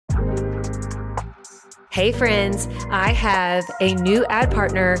Hey friends, I have a new ad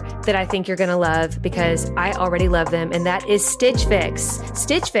partner that I think you're going to love because I already love them, and that is Stitch Fix.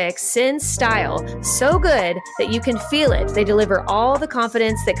 Stitch Fix sends style so good that you can feel it. They deliver all the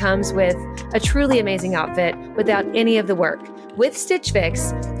confidence that comes with a truly amazing outfit without any of the work. With Stitch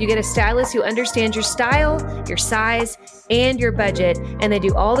Fix, you get a stylist who understands your style, your size, and your budget, and they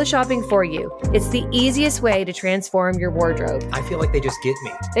do all the shopping for you. It's the easiest way to transform your wardrobe. I feel like they just get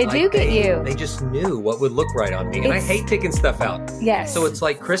me. They do get you. They just knew what would look right on me. And I hate picking stuff out. Yes. So it's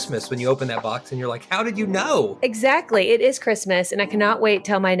like Christmas when you open that box and you're like, how did you know? Exactly. It is Christmas, and I cannot wait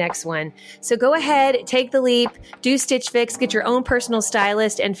till my next one. So go ahead, take the leap, do Stitch Fix, get your own personal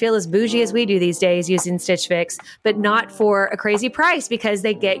stylist, and feel as bougie as we do these days using Stitch Fix, but not for a crazy price because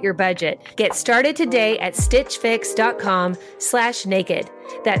they get your budget. Get started today at stitchfix.com/naked.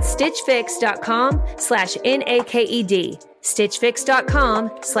 That's stitchfix.com/NAKED.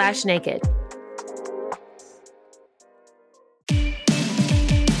 stitchfix.com/naked.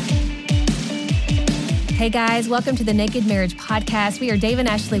 Hey guys, welcome to the Naked Marriage Podcast. We are Dave and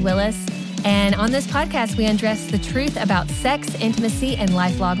Ashley Willis, and on this podcast, we address the truth about sex, intimacy, and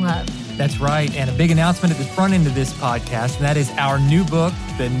lifelong love. That's right, and a big announcement at the front end of this podcast, and that is our new book,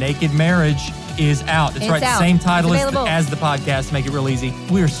 The Naked Marriage, is out. That's right, out. Same title as the podcast, make it real easy.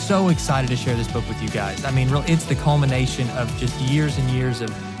 We are so excited to share this book with you guys. I mean, it's the culmination of just years and years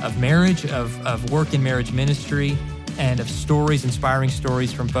of marriage, of work in marriage ministry, and of stories, inspiring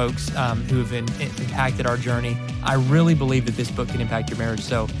stories from folks who have impacted our journey. I really believe that this book can impact your marriage.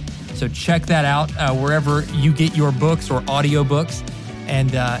 So check that out wherever you get your books or audio books,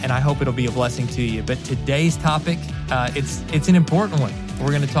 and I hope it'll be a blessing to you. But today's topic, it's an important one. We're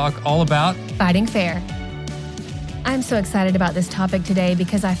going to talk all about fighting fair. I'm so excited about this topic today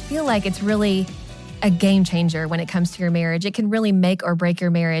because I feel like it's really a game changer when it comes to your marriage. It can really make or break your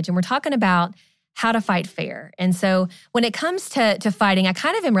marriage. And we're talking about how to fight fair. And so when it comes to fighting, I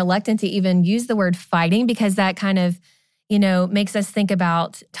kind of am reluctant to even use the word fighting because that kind of, makes us think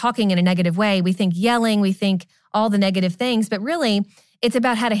about talking in a negative way. We think yelling, we think all the negative things, but really it's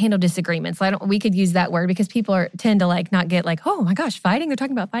about how to handle disagreements. We could use that word because people tend to not get oh my gosh, fighting. They're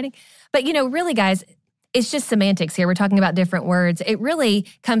talking about fighting. But really guys, it's just semantics here. We're talking about different words. It really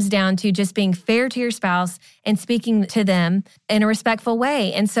comes down to just being fair to your spouse and speaking to them in a respectful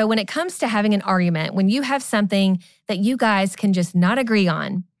way. And so when it comes to having an argument, when you have something that you guys can just not agree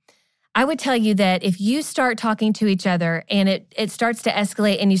on, I would tell you that if you start talking to each other and it starts to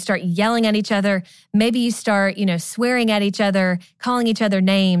escalate and you start yelling at each other, maybe you start, swearing at each other, calling each other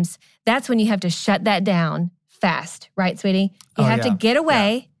names, that's when you have to shut that down fast, right, sweetie? You have to get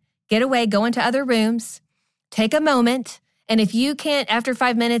away, go into other rooms, take a moment, and if you can't, after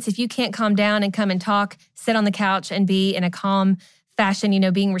 5 minutes, if you can't calm down and come and talk, sit on the couch and be in a calm fashion,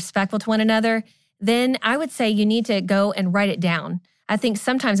 being respectful to one another, then I would say you need to go and write it down. I think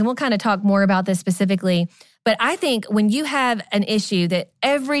sometimes, and we'll kind of talk more about this specifically, but I think when you have an issue that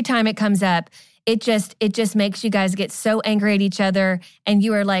every time it comes up, it just makes you guys get so angry at each other and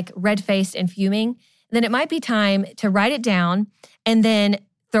you are red-faced and fuming, then it might be time to write it down and then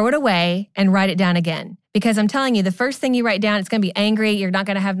throw it away and write it down again. Because I'm telling you, the first thing you write down, it's going to be angry. You're not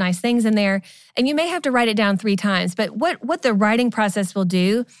going to have nice things in there. And you may have to write it down 3 times. But what the writing process will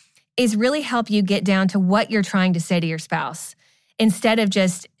do is really help you get down to what you're trying to say to your spouse instead of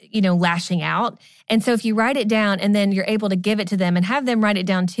just, lashing out. And so if you write it down and then you're able to give it to them and have them write it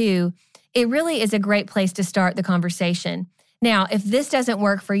down too, it really is a great place to start the conversation. Now, if this doesn't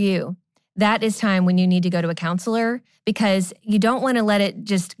work for you, that is time when you need to go to a counselor because you don't want to let it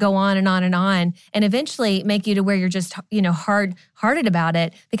just go on and on and on and eventually make you to where you're just, hard-hearted about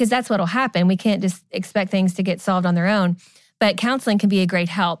it because that's what'll happen. We can't just expect things to get solved on their own, but counseling can be a great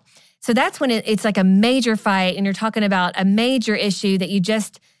help. So that's when it's like a major fight and you're talking about a major issue that you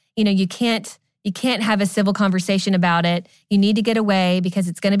just, you can't have a civil conversation about it. You need to get away because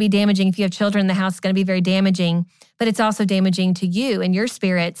it's going to be damaging. If you have children in the house, it's going to be very damaging, but it's also damaging to you and your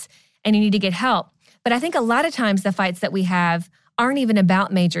spirits and you need to get help. But I think a lot of times the fights that we have aren't even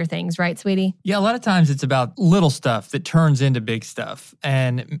about major things, right, sweetie? Yeah, a lot of times it's about little stuff that turns into big stuff.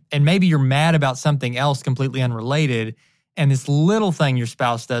 And maybe you're mad about something else completely unrelated, and this little thing your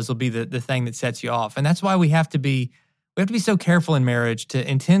spouse does will be the thing that sets you off. And that's why we have to be so careful in marriage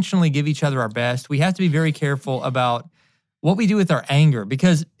to intentionally give each other our best. We have to be very careful about what we do with our anger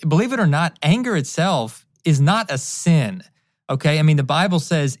because, believe it or not, anger itself is not a sin. Okay, I mean, the Bible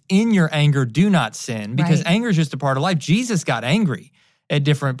says, in your anger, do not sin, because anger is just a part of life. Jesus got angry at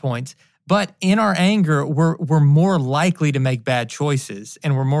different points. But in our anger, we're more likely to make bad choices,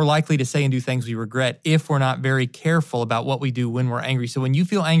 and we're more likely to say and do things we regret if we're not very careful about what we do when we're angry. So when you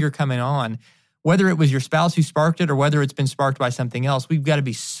feel anger coming on, whether it was your spouse who sparked it or whether it's been sparked by something else, we've got to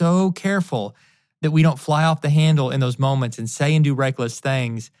be so careful that we don't fly off the handle in those moments and say and do reckless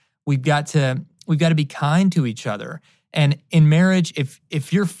things. We've got to be kind to each other. And in marriage,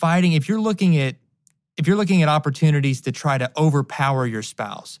 if you're looking at opportunities to try to overpower your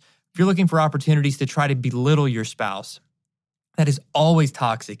spouse, if you're looking for opportunities to try to belittle your spouse, that is always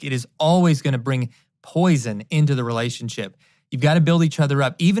toxic. It is always going to bring poison into the relationship. You've got to build each other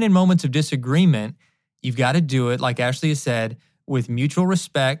up. Even in moments of disagreement, you've got to do it, like Ashley has said, with mutual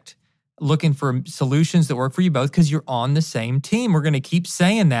respect, looking for solutions that work for you both because you're on the same team. We're going to keep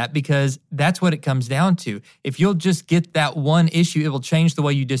saying that because that's what it comes down to. If you'll just get that one issue, it will change the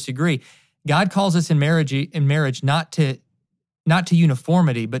way you disagree. God calls us in marriage not to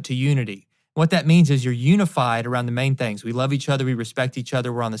uniformity, but to unity. What that means is you're unified around the main things. We love each other. We respect each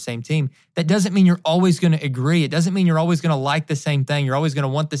other. We're on the same team. That doesn't mean you're always going to agree. It doesn't mean you're always going to like the same thing. You're always going to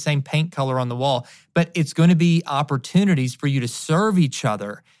want the same paint color on the wall. But it's going to be opportunities for you to serve each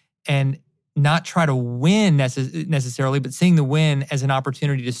other and not try to win necessarily, but seeing the win as an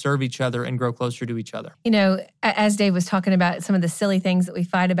opportunity to serve each other and grow closer to each other. You know, as Dave was talking about some of the silly things that we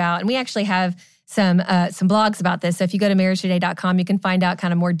fight about, and we actually have some blogs about this. So if you go to marriagetoday.com, you can find out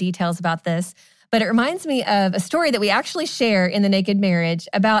kind of more details about this. But it reminds me of a story that we actually share in The Naked Marriage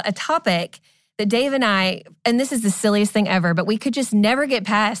about a topic that Dave and I, and this is the silliest thing ever, but we could just never get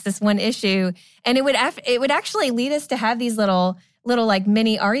past this one issue. And it would actually lead us to have these little like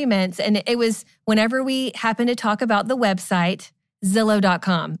mini arguments. And it was whenever we happened to talk about the website,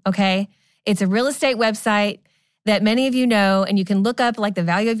 Zillow.com, okay? It's a real estate website that many of you know, and you can look up like the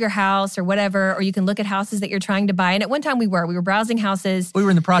value of your house or whatever, or you can look at houses that you're trying to buy. And at one time we were browsing houses. We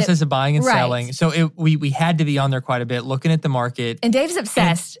were in the process of buying and right. selling. So we had to be on there quite a bit, looking at the market. And Dave's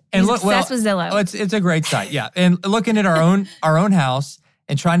obsessed. He's obsessed with Zillow. It's a great site, yeah. And looking at our own house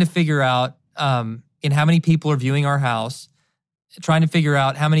and trying to figure out in how many people are viewing our house, trying to figure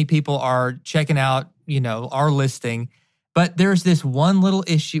out how many people are checking out, our listing. But there's this one little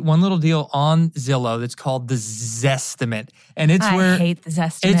deal on Zillow that's called the Zestimate. And I hate the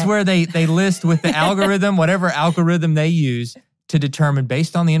Zestimate. It's where they list with the algorithm, whatever algorithm they use to determine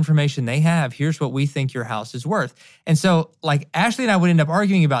based on the information they have, here's what we think your house is worth. And so like Ashley and I would end up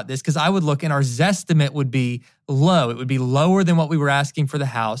arguing about this because I would look and our Zestimate would be low. It would be lower than what we were asking for the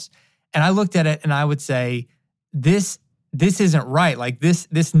house. And I looked at it and I would say, this isn't right. Like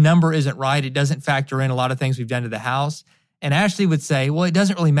this number isn't right. It doesn't factor in a lot of things we've done to the house. And Ashley would say, well, it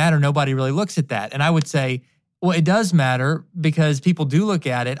doesn't really matter. Nobody really looks at that. And I would say, well, it does matter because people do look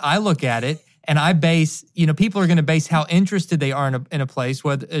at it. I look at it and I base, people are going to base how interested they are in a place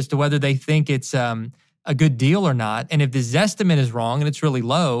as to whether they think it's a good deal or not. And if the Zestimate is wrong and it's really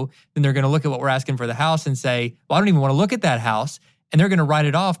low, then they're going to look at what we're asking for the house and say, well, I don't even want to look at that house. And they're going to write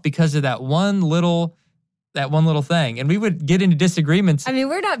it off because of that one little thing. And we would get into disagreements. I mean,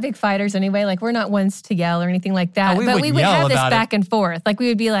 we're not big fighters anyway. Like, we're not ones to yell or anything like that. But we would have this back and forth. Like,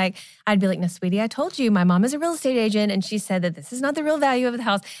 I'd be like, no, sweetie, I told you my mom is a real estate agent and she said that this is not the real value of the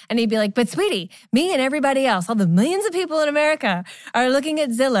house. And he'd be like, but sweetie, me and everybody else, all the millions of people in America are looking at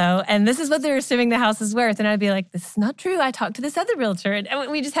Zillow and this is what they're assuming the house is worth. And I'd be like, this is not true. I talked to this other realtor.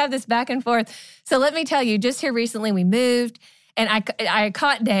 And we just have this back and forth. So let me tell you, just here recently we moved. And I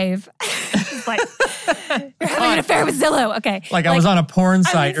caught Dave. He's like, you're having an affair with Zillow. Okay. Like I was on a porn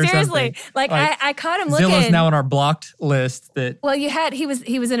site or something. Seriously. Like I caught him looking. Zillow's now on our blocked list. Well, he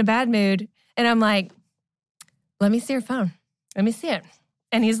was in a bad mood. And I'm like, let me see your phone. Let me see it.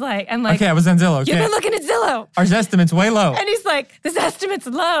 And he's like, okay, I was on Zillow. You've been looking at Zillow. Our Zestimate's way low. And he's like, this estimate's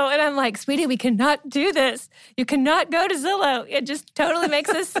low. And I'm like, sweetie, we cannot do this. You cannot go to Zillow. It just totally makes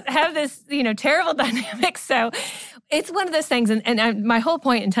us have this, terrible dynamic. So it's one of those things. And my whole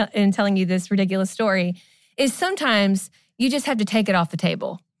point in telling you this ridiculous story is sometimes you just have to take it off the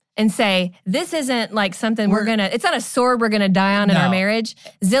table and say, this isn't like something it's not a sword we're going to die on in our marriage.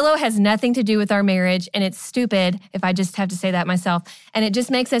 Zillow has nothing to do with our marriage. And it's stupid, if I just have to say that myself. And it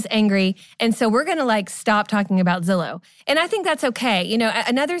just makes us angry. And so we're going to stop talking about Zillow. And I think that's okay.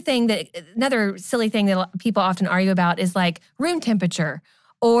 Another silly thing that people often argue about is like room temperature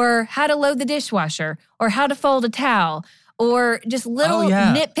or how to load the dishwasher or how to fold a towel or just little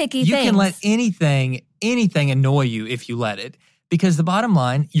nitpicky things. You can let anything annoy you if you let it. Because the bottom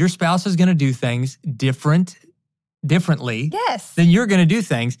line, your spouse is going to do things differently than you're going to do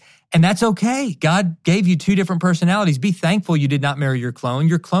things. And that's okay. God gave you two different personalities. Be thankful you did not marry your clone.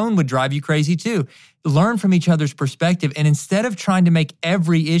 Your clone would drive you crazy too. Learn from each other's perspective. And instead of trying to make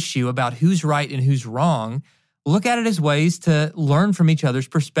every issue about who's right and who's wrong, look at it as ways to learn from each other's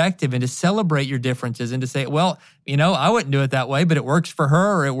perspective and to celebrate your differences and to say, well, I wouldn't do it that way, but it works for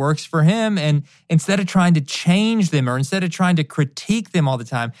her or it works for him. And instead of trying to change them or instead of trying to critique them all the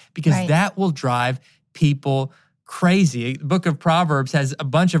time, because that will drive people crazy. The book of Proverbs has a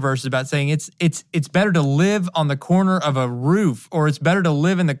bunch of verses about saying it's better to live on the corner of a roof, or it's better to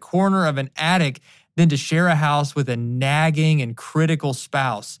live in the corner of an attic than to share a house with a nagging and critical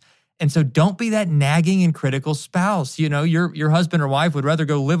spouse. And so don't be that nagging and critical spouse. Your husband or wife would rather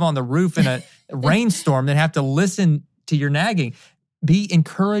go live on the roof in a rainstorm than have to listen to your nagging. Be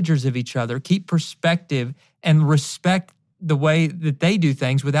encouragers of each other. Keep perspective and respect the way that they do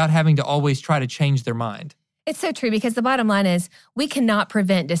things without having to always try to change their mind. It's so true, because the bottom line is we cannot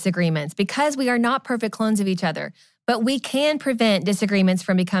prevent disagreements because we are not perfect clones of each other, but we can prevent disagreements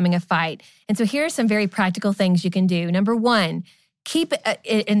from becoming a fight. And so here are some very practical things you can do. Number one, keep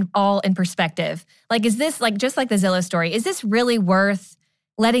it all in perspective. Like, is this, just like the Zillow story, is this really worth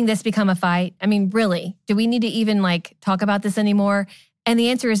letting this become a fight? I mean, really? Do we need to even talk about this anymore? And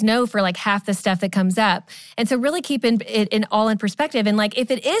the answer is no for half the stuff that comes up. And so really keep it all in perspective. And if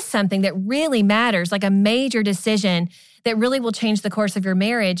it is something that really matters, like a major decision that really will change the course of your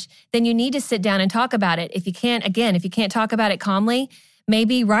marriage, then you need to sit down and talk about it. If you can't talk about it calmly,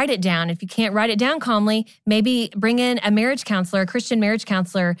 maybe write it down. If you can't write it down calmly, maybe bring in a marriage counselor, a Christian marriage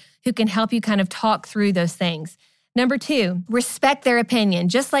counselor, who can help you kind of talk through those things. Number two, respect their opinion.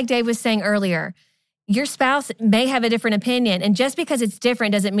 Just like Dave was saying earlier, your spouse may have a different opinion, and just because it's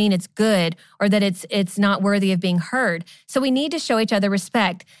different doesn't mean it's good or that it's not worthy of being heard. So we need to show each other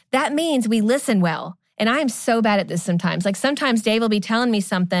respect. That means we listen well. And I am so bad at this sometimes. Sometimes Dave will be telling me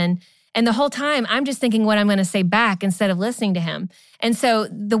something, and the whole time I'm just thinking what I'm going to say back instead of listening to him. And so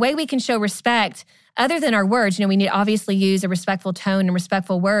the way we can show respect, other than our words, we need to obviously use a respectful tone and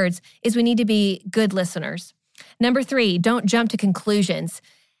respectful words, is we need to be good listeners. Number three, don't jump to conclusions.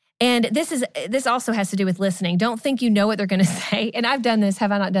 And this also has to do with listening. Don't think you know what they're going to say. And I've done this.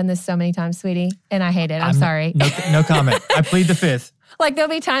 Have I not done this so many times, sweetie? And I hate it. I'm sorry. No comment. I plead the fifth. There'll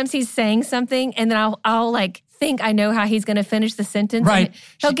be times he's saying something, and then I'll think I know how he's going to finish the sentence. Right. And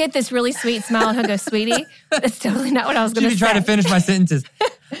he'll get this really sweet smile, and he'll go, "Sweetie, that's totally not what I was going to say." Try to finish my sentences.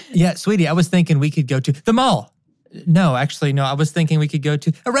 Yeah, sweetie, I was thinking we could go to the mall. No, actually, no. I was thinking we could go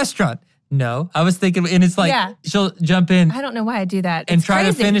to a restaurant. No, I was thinking, and it's she'll jump in. I don't know why I do that. And try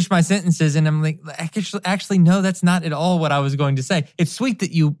to finish my sentences, and I'm like, actually, no, that's not at all what I was going to say. It's sweet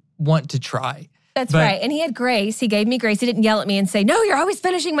that you want to try. That's right. And he had grace. He gave me grace. He didn't yell at me and say, "No, you're always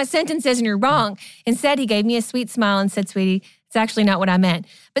finishing my sentences and you're wrong." Instead, he gave me a sweet smile and said, "Sweetie, it's actually not what I meant."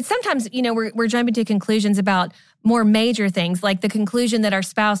 But sometimes, we're jumping to conclusions about more major things, like the conclusion that our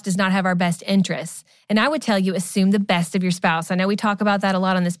spouse does not have our best interests. And I would tell you, assume the best of your spouse. I know we talk about that a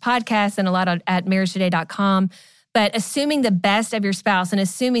lot on this podcast and a lot at marriagetoday.com, but assuming the best of your spouse and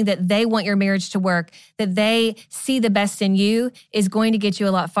assuming that they want your marriage to work, that they see the best in you, is going to get you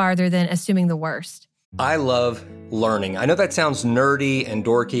a lot farther than assuming the worst. I love learning. I know that sounds nerdy and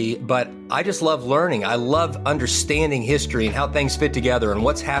dorky, but I just love learning. I love understanding history and how things fit together and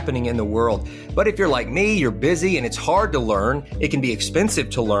what's happening in the world. But if you're like me, you're busy and it's hard to learn. It can be expensive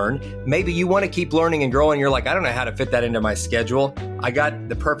to learn. Maybe you want to keep learning and growing. You're like, I don't know how to fit that into my schedule. I got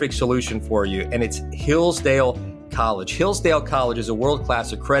the perfect solution for you, and it's Hillsdale College. Hillsdale College is a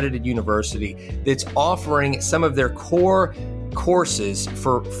world-class accredited university that's offering some of their core courses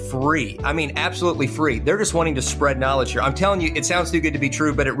for free. I mean, absolutely free. They're just wanting to spread knowledge here. I'm telling you, it sounds too good to be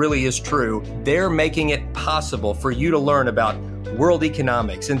true, but it really is true. They're making it possible for you to learn about world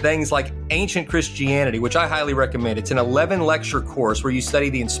economics and things like ancient Christianity, which I highly recommend. It's an 11-lecture course where you study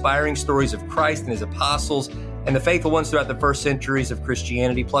the inspiring stories of Christ and his apostles and the faithful ones throughout the first centuries of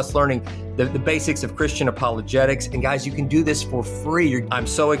Christianity, plus learning the basics of Christian apologetics. And guys, you can do this for free. I'm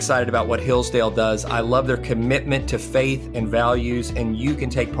so excited about what Hillsdale does. I love their commitment to faith and values, and you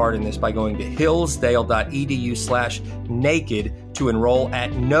can take part in this by going to hillsdale.edu/naked to enroll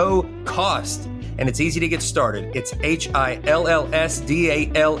at no cost. And it's easy to get started. It's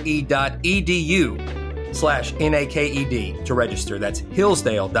hillsdale.edu/naked to register. That's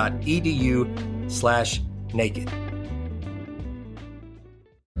hillsdale.edu/naked.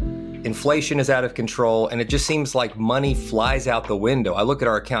 Inflation is out of control, and it just seems like money flies out the window. I look at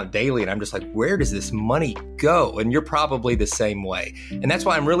our account daily, and I'm just like, where does this money go? And you're probably the same way. And that's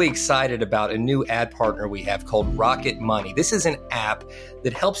why I'm really excited about a new ad partner we have called Rocket Money. This is an app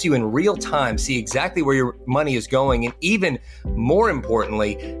that helps you in real time see exactly where your money is going. And even more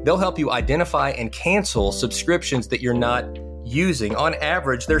importantly, they'll help you identify and cancel subscriptions that you're not using. On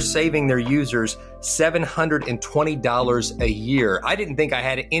average, they're saving their users $720 a year. I didn't think I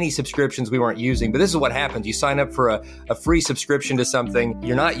had any subscriptions we weren't using, but this is what happens. You sign up for a free subscription to something,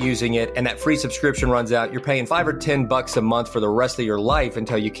 you're not using it, and that free subscription runs out. You're paying $5 or $10 a month for the rest of your life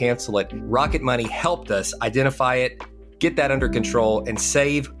until you cancel it. Rocket Money helped us identify it, get that under control, and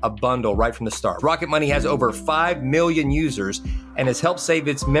save a bundle right from the start. Rocket Money has over 5 million users and has helped save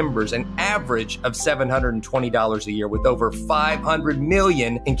its members an average of $720 a year with over 500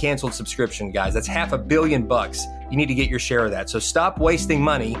 million in canceled subscription, guys. That's $500 million. You need to get your share of that. So stop wasting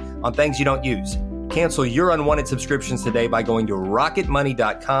money on things you don't use. Cancel your unwanted subscriptions today by going to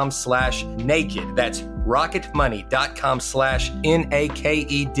rocketmoney.com/naked. That's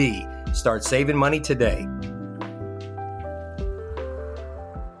rocketmoney.com/NAKED. Start saving money today.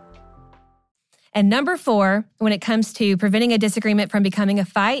 And number 4, when it comes to preventing a disagreement from becoming a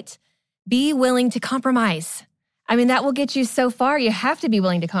fight, be willing to compromise. I mean, that will get you so far. You have to be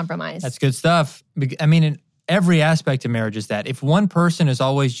willing to compromise. That's good stuff. I mean, in every aspect of marriage is that. If one person is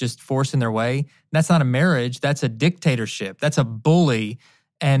always just forcing their way, that's not a marriage. That's a dictatorship. That's a bully.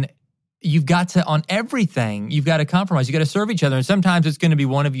 And you've got to, on everything, you've got to compromise. You got to serve each other. And sometimes it's going to be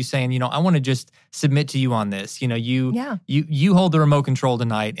one of you saying, I want to just submit to you on this. You hold the remote control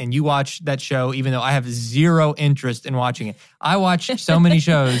tonight and you watch that show, even though I have zero interest in watching it. I watch so many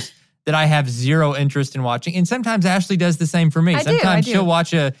shows that I have zero interest in watching. And sometimes Ashley does the same for me. Sometimes she'll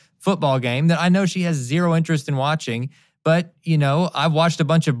watch a football game that I know she has zero interest in watching. But, I've watched a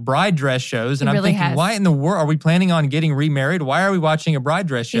bunch of bride dress shows, and I'm thinking, why in the world are we planning on getting remarried? Why are we watching a bride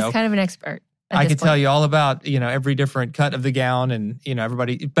dress show? He's kind of an expert. I could tell you all about, every different cut of the gown and,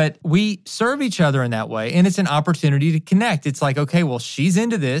 everybody. But we serve each other in that way, and it's an opportunity to connect. It's like, okay, well, she's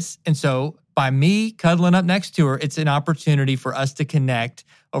into this. And so by me cuddling up next to her, it's an opportunity for us to connect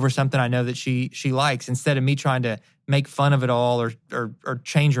over something I know that she likes, instead of me trying to make fun of it all or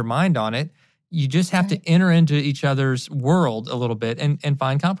change her mind on it. You just have to enter into each other's world a little bit and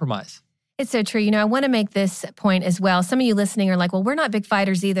find compromise. It's so true. I want to make this point as well. Some of you listening are like, well, we're not big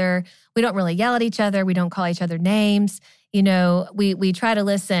fighters either. We don't really yell at each other. We don't call each other names. We try to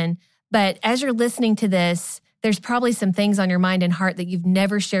listen. But as you're listening to this, there's probably some things on your mind and heart that you've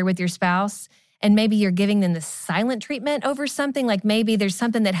never shared with your spouse. And maybe you're giving them the silent treatment over something. Like maybe there's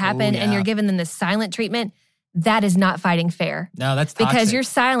something that happened and you're giving them the silent treatment. That is not fighting fair. No, that's toxic. Because your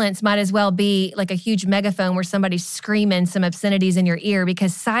silence might as well be like a huge megaphone where somebody's screaming some obscenities in your ear,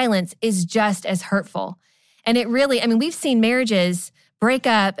 because silence is just as hurtful. And it really, we've seen marriages break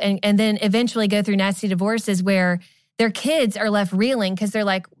up and then eventually go through nasty divorces where their kids are left reeling because they're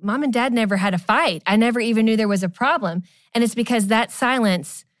like, Mom and Dad never had a fight. I never even knew there was a problem. And it's because that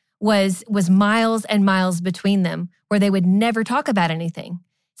silence was miles and miles between them where they would never talk about anything.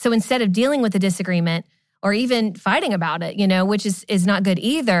 So instead of dealing with the disagreement, or even fighting about it, which is not good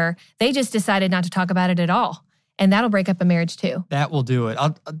either, they just decided not to talk about it at all. And that'll break up a marriage too. That will do it.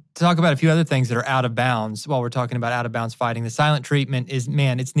 I'll talk about a few other things that are out of bounds while we're talking about out of bounds fighting. The silent treatment is,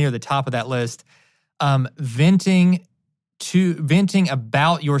 it's near the top of that list. Venting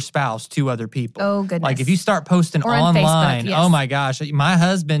about your spouse to other people. Oh, goodness. Like if you start posting or online, Facebook, yes. Oh my gosh, my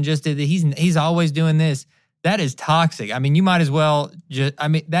husband just did he's always doing this. That is toxic. You might as well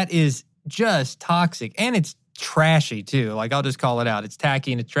that is just toxic, and it's trashy too. Like I'll just call it out. It's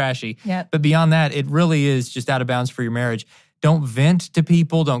tacky and it's trashy. Yep. But beyond that, it really is just out of bounds for your marriage. Don't vent to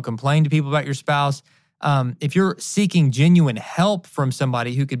people. Don't complain to people about your spouse. If you're seeking genuine help from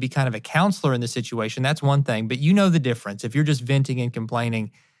somebody who could be kind of a counselor in the situation, that's one thing. But you know the difference. If you're just venting and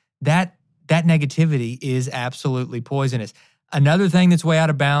complaining, that negativity is absolutely poisonous. Another thing that's way out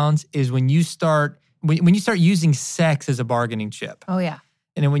of bounds is when you start using sex as a bargaining chip. Oh yeah.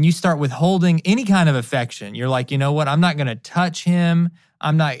 And then when you start withholding any kind of affection, you're like, you know what? I'm not going to touch him.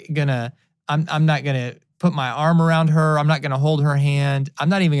 I'm not going to put my arm around her. I'm not going to hold her hand. I'm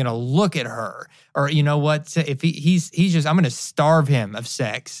not even going to look at her. Or you know what? If he's just, I'm going to starve him of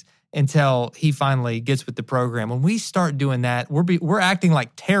sex until he finally gets with the program. When we start doing that, we're acting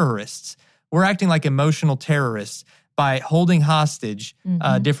like terrorists. We're acting like emotional terrorists by holding hostage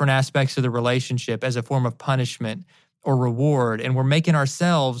different aspects of the relationship as a form of punishment or reward, and we're making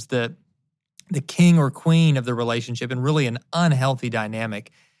ourselves the king or queen of the relationship, and really an unhealthy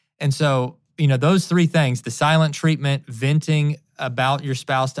dynamic. And so, those three things, the silent treatment, venting about your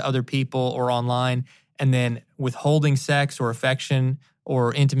spouse to other people or online, and then withholding sex or affection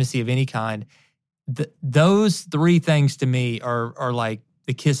or intimacy of any kind, those three things to me are like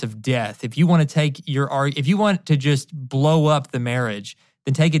the kiss of death. If you want to just blow up the marriage,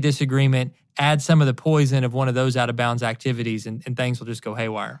 then take a disagreement add some of the poison of one of those out of bounds activities and things will just go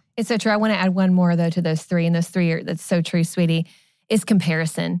haywire. It's so true. I want to add one more, though, to those three. And those three are, that's so true, sweetie, is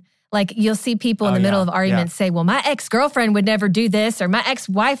comparison. Like you'll see people in the middle of arguments say, well, my ex-girlfriend would never do this, or my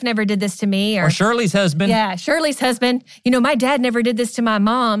ex-wife never did this to me. Or Shirley's husband. Yeah, Shirley's husband. My dad never did this to my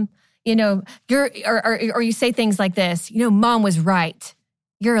mom. Or you say things like this, mom was right.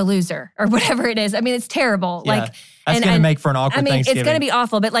 You're a loser, or whatever it is. I mean, it's terrible. Yeah, that's going to make for an awkward Thanksgiving. It's going to be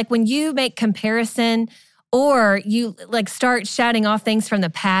awful. But like when you make comparison, or you like start shouting off things from the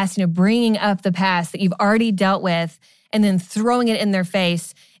past, bringing up the past that you've already dealt with, and then throwing it in their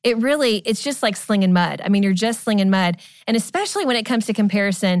face, it's just like slinging mud. I mean, you're just slinging mud. And especially when it comes to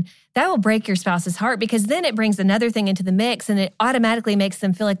comparison, that will break your spouse's heart, because then it brings another thing into the mix, and it automatically makes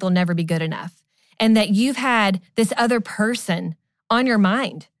them feel like they'll never be good enough. And that you've had this other person on your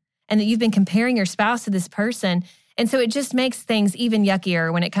mind, and that you've been comparing your spouse to this person. And so it just makes things even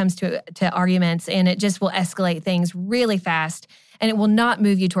yuckier when it comes to arguments, and it just will escalate things really fast, and it will not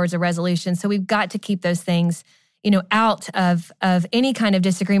move you towards a resolution. So we've got to keep those things out of any kind of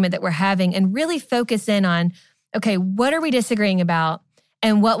disagreement that we're having, and really focus in on, okay, what are we disagreeing about,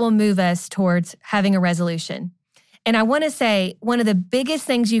 and what will move us towards having a resolution? And I want to say one of the biggest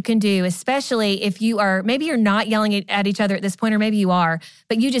things you can do, especially if maybe you're not yelling at each other at this point, or maybe you are,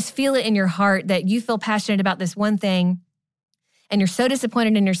 but you just feel it in your heart that you feel passionate about this one thing, and you're so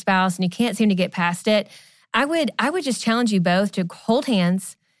disappointed in your spouse and you can't seem to get past it. I would just challenge you both to hold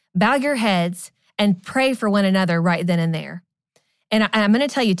hands, bow your heads, and pray for one another right then and there. And I'm going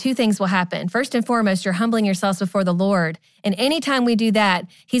to tell you two things will happen. First and foremost, you're humbling yourselves before the Lord. And anytime we do that,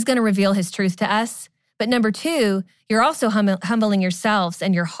 He's going to reveal His truth to us. But number two, you're also humbling yourselves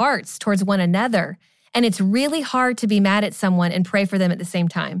and your hearts towards one another. And it's really hard to be mad at someone and pray for them at the same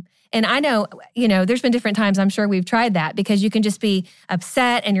time. And I know, there's been different times I'm sure we've tried that, because you can just be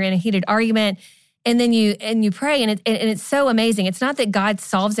upset and you're in a heated argument, and then you pray, and it's so amazing. It's not that God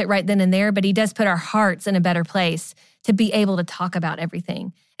solves it right then and there, but He does put our hearts in a better place to be able to talk about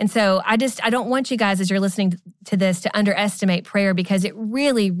everything. And so I don't want you guys, as you're listening to this, to underestimate prayer, because it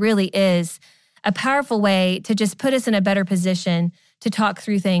really, really is a powerful way to just put us in a better position to talk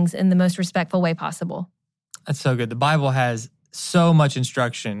through things in the most respectful way possible. That's so good. The Bible has so much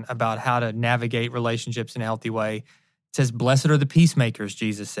instruction about how to navigate relationships in a healthy way. It says, blessed are the peacemakers,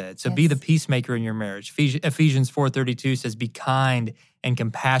 Jesus said. So be the peacemaker in your marriage. Ephesians 4:32 says, be kind and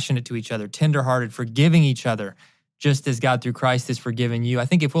compassionate to each other, tenderhearted, forgiving each other, just as God through Christ has forgiven you. I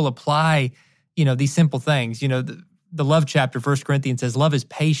think if we'll apply, these simple things, the love chapter, 1 Corinthians says, love is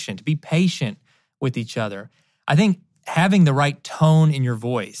patient. Be patient with each other. I think having the right tone in your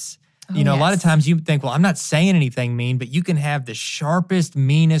voice. A lot of times you think, well, I'm not saying anything mean, but you can have the sharpest,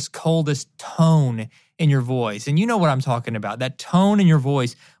 meanest, coldest tone in your voice. And you know what I'm talking about. That tone in your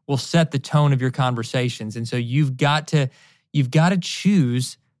voice will set the tone of your conversations. And so you've got to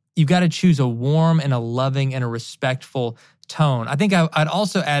choose a warm and a loving and a respectful tone. I think I'd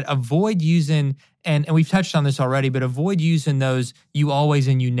also add, avoid using, and we've touched on this already, but avoid using those you always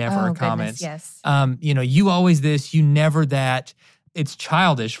and you never comments. Goodness, yes. You always this, you never that. It's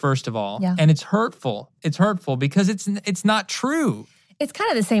childish, first of all, and it's hurtful. It's hurtful because it's not true. It's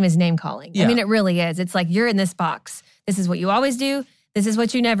kind of the same as name calling. Yeah. I mean, it really is. It's like, you're in this box. This is what you always do. This is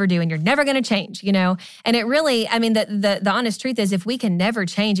what you never do, and you're never going to change, And it really, I mean, the honest truth is, if we can never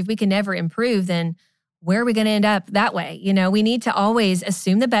change, if we can never improve, then where are we going to end up that way? We need to always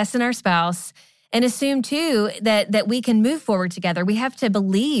assume the best in our spouse, and assume too that we can move forward together. We have to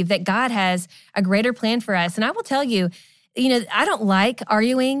believe that God has a greater plan for us. And I will tell you, I don't like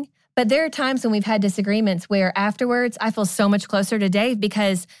arguing, but there are times when we've had disagreements where afterwards I feel so much closer to Dave,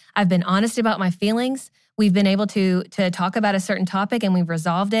 because I've been honest about my feelings. We've been able to talk about a certain topic, and we've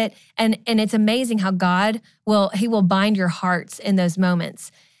resolved it. And it's amazing how God will bind your hearts in those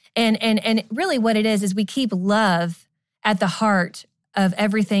moments. And really what it is we keep love at the heart of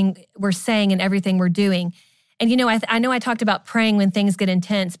everything we're saying and everything we're doing. And I know I talked about praying when things get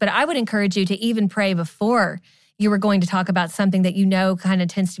intense, but I would encourage you to even pray before you were going to talk about something that kind of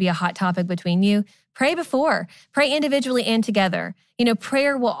tends to be a hot topic between you. Pray before. Pray individually and together.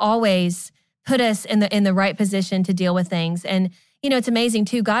 Prayer will always put us in the right position to deal with things. And, it's amazing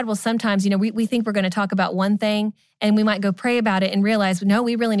too. God will sometimes, we think we're going to talk about one thing, and we might go pray about it and realize, no,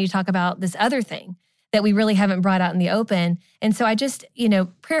 we really need to talk about this other thing that we really haven't brought out in the open. And so I just,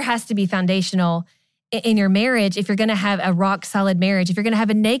 prayer has to be foundational in your marriage. If you're going to have a rock solid marriage, if you're going to have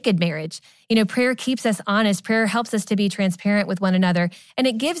a naked marriage, prayer keeps us honest. Prayer helps us to be transparent with one another. And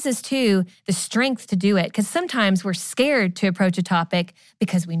it gives us too the strength to do it. Because sometimes we're scared to approach a topic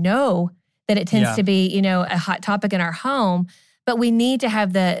because we know that it tends to be, a hot topic in our home. but we need to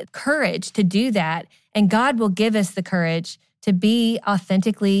have the courage to do that. And God will give us the courage to be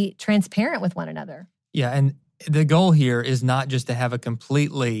authentically transparent with one another. Yeah, and the goal here is not just to have a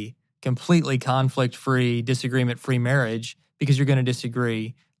completely conflict-free, disagreement-free marriage, because you're going to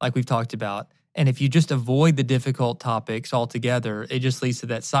disagree, like we've talked about. And if you just avoid the difficult topics altogether, it just leads to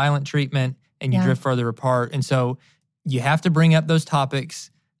that silent treatment and you drift further apart. And so you have to bring up those topics,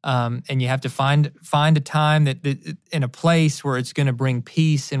 and you have to find a time that in a place where it's going to bring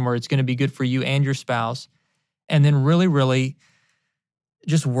peace and where it's going to be good for you and your spouse. And then really, really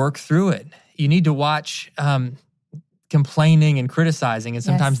just work through it. You need to watch complaining and criticizing, and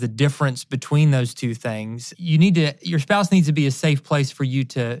sometimes the difference between those two things. Your spouse needs to be a safe place for you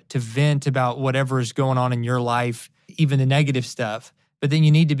to vent about whatever is going on in your life, even the negative stuff. But then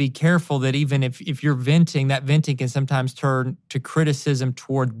you need to be careful that even if you're venting, that venting can sometimes turn to criticism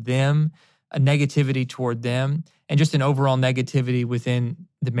toward them, a negativity toward them, and just an overall negativity within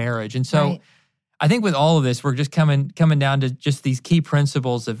the marriage. And so I think with all of this, we're just coming down to just these key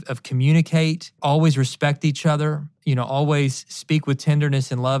principles of communicate, always respect each other, always speak with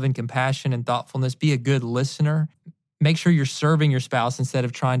tenderness and love and compassion and thoughtfulness, be a good listener. Make sure you're serving your spouse instead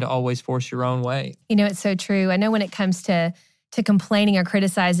of trying to always force your own way. It's so true. I know when it comes to complaining or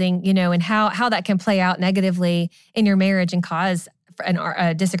criticizing, and how that can play out negatively in your marriage and cause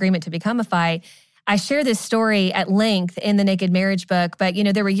a disagreement to become a fight. I share this story at length in the Naked Marriage book, but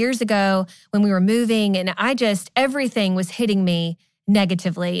there were years ago when we were moving and everything was hitting me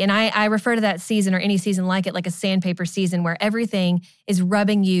negatively. And I refer to that season or any season like it like a sandpaper season where everything is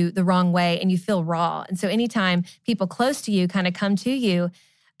rubbing you the wrong way and you feel raw. And so anytime people close to you kind of come to you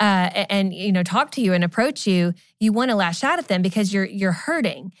and talk to you and approach you, you want to lash out at them because you're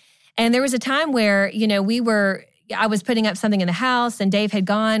hurting. And there was a time where, I was putting up something in the house and Dave had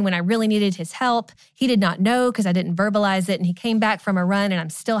gone when I really needed his help. He did not know because I didn't verbalize it. And he came back from a run and I'm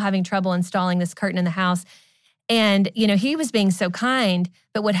still having trouble installing this curtain in the house. And, he was being so kind.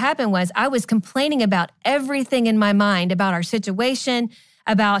 But what happened was I was complaining about everything in my mind, about our situation,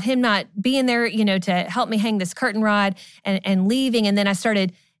 about him not being there, to help me hang this curtain rod and leaving. And then I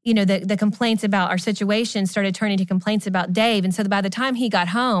started, the complaints about our situation started turning to complaints about Dave. And so by the time he got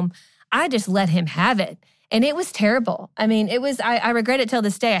home, I just let him have it. And it was terrible. I mean, I regret it till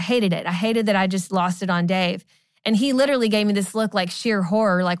this day. I hated it. I hated that I just lost it on Dave. And he literally gave me this look like sheer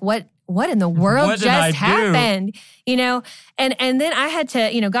horror, like what in the world just happened? And then I had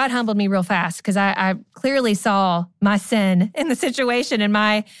to, God humbled me real fast because I clearly saw my sin in the situation and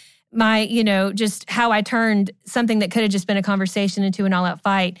my just how I turned something that could have just been a conversation into an all-out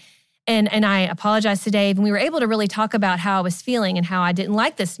fight. And I apologized to Dave, and we were able to really talk about how I was feeling and how I didn't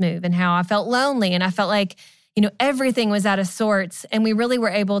like this move and how I felt lonely and I felt like, everything was out of sorts. And we really were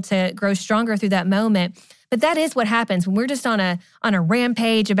able to grow stronger through that moment. But that is what happens when we're just on a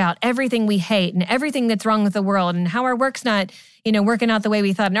rampage about everything we hate and everything that's wrong with the world and how our work's not, working out the way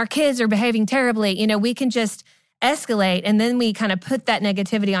we thought and our kids are behaving terribly. We can just escalate and then we kind of put that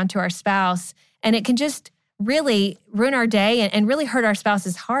negativity onto our spouse, and it can just really ruin our day and really hurt our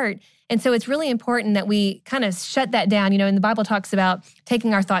spouse's heart. And so it's really important that we kind of shut that down. And the Bible talks about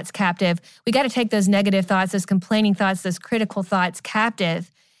taking our thoughts captive. We got to take those negative thoughts, those complaining thoughts, those critical thoughts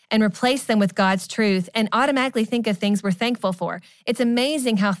captive and replace them with God's truth and automatically think of things we're thankful for. It's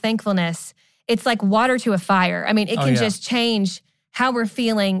amazing how thankfulness, it's like water to a fire. I mean, it can just change how we're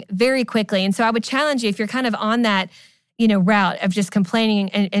feeling very quickly. And so I would challenge you, if you're kind of on that route of just complaining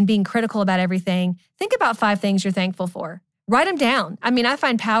and being critical about everything, think about 5 things you're thankful for. Write them down. I mean, I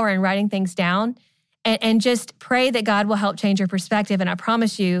find power in writing things down and just pray that God will help change your perspective. And I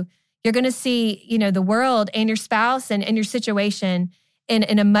promise you, you're going to see, the world and your spouse and your situation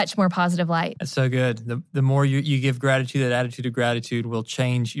in a much more positive light. That's so good. The more you give gratitude, that attitude of gratitude will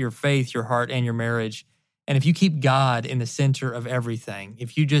change your faith, your heart, and your marriage. And if you keep God in the center of everything,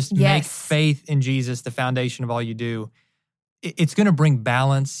 if you just make faith in Jesus the foundation of all you do, it's going to bring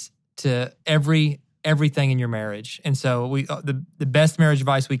balance to everything in your marriage. And so the best marriage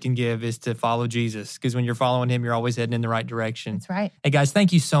advice we can give is to follow Jesus, because when you're following him, you're always heading in the right direction. That's right. Hey guys,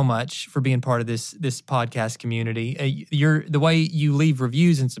 thank you so much for being part of this podcast community. The way you leave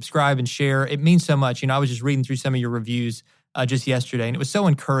reviews and subscribe and share, it means so much. I was just reading through some of your reviews just yesterday, and it was so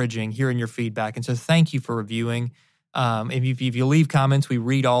encouraging hearing your feedback. And so thank you for reviewing. If you leave comments, we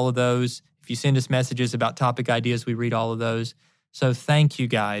read all of those. If you send us messages about topic ideas, we read all of those. So thank you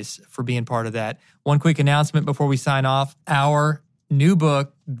guys for being part of that. One quick announcement before we sign off. Our new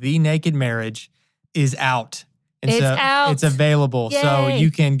book, The Naked Marriage, is out. And it's out. It's available. Yay. So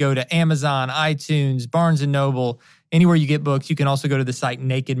you can go to Amazon, iTunes, Barnes & Noble. anywhere you get books. You can also go to the site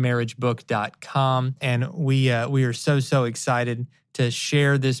nakedmarriagebook.com. And we are so excited to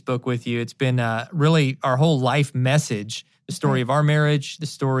share this book with you. It's been really our whole life message, the story of our marriage, the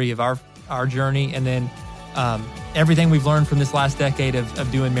story of our journey, and then everything we've learned from this last decade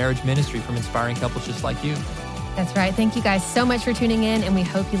of doing marriage ministry from inspiring couples just like you. That's right. Thank you guys so much for tuning in, and we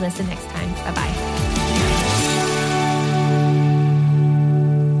hope you listen next time. Bye-bye.